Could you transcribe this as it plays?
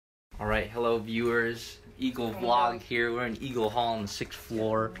Alright, hello viewers. Eagle Vlog here. We're in Eagle Hall on the 6th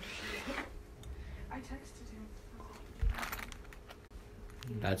floor. I texted him.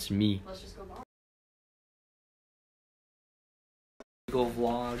 That's me. Let's just go back. Eagle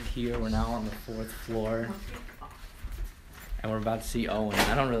Vlog here. We're now on the 4th floor. And we're about to see Owen.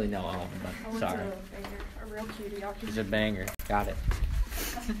 I don't really know Owen, but sorry. A real cutie. He's a banger. Got it.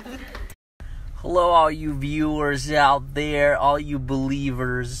 Hello all you viewers out there, all you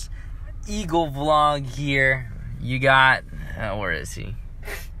believers. Eagle Vlog here. You got, where is he?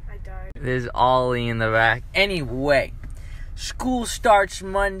 I died. There's Ollie in the back. Anyway, school starts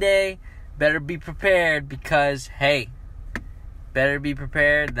Monday. Better be prepared because, hey, better be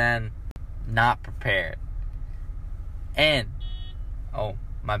prepared than not prepared. And, oh,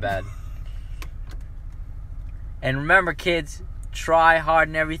 my bad. And remember, kids, try hard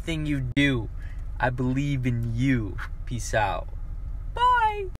in everything you do. I believe in you. Peace out.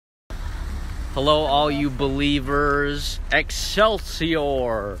 Bye. Hello, all you believers.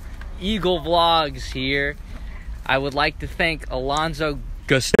 Excelsior. Eagle Vlogs here. I would like to thank Alonzo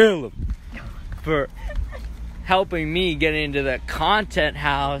Gastelum for helping me get into the content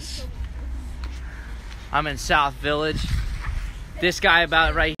house. I'm in South Village. This guy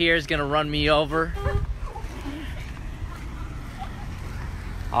about right here is gonna run me over.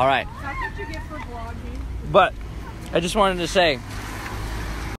 All right. That's what you get for vlogging. But I just wanted to say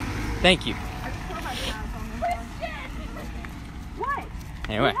thank you. I just put my pants on. What?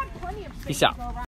 Anyway, We had plenty of peace out. space to go around.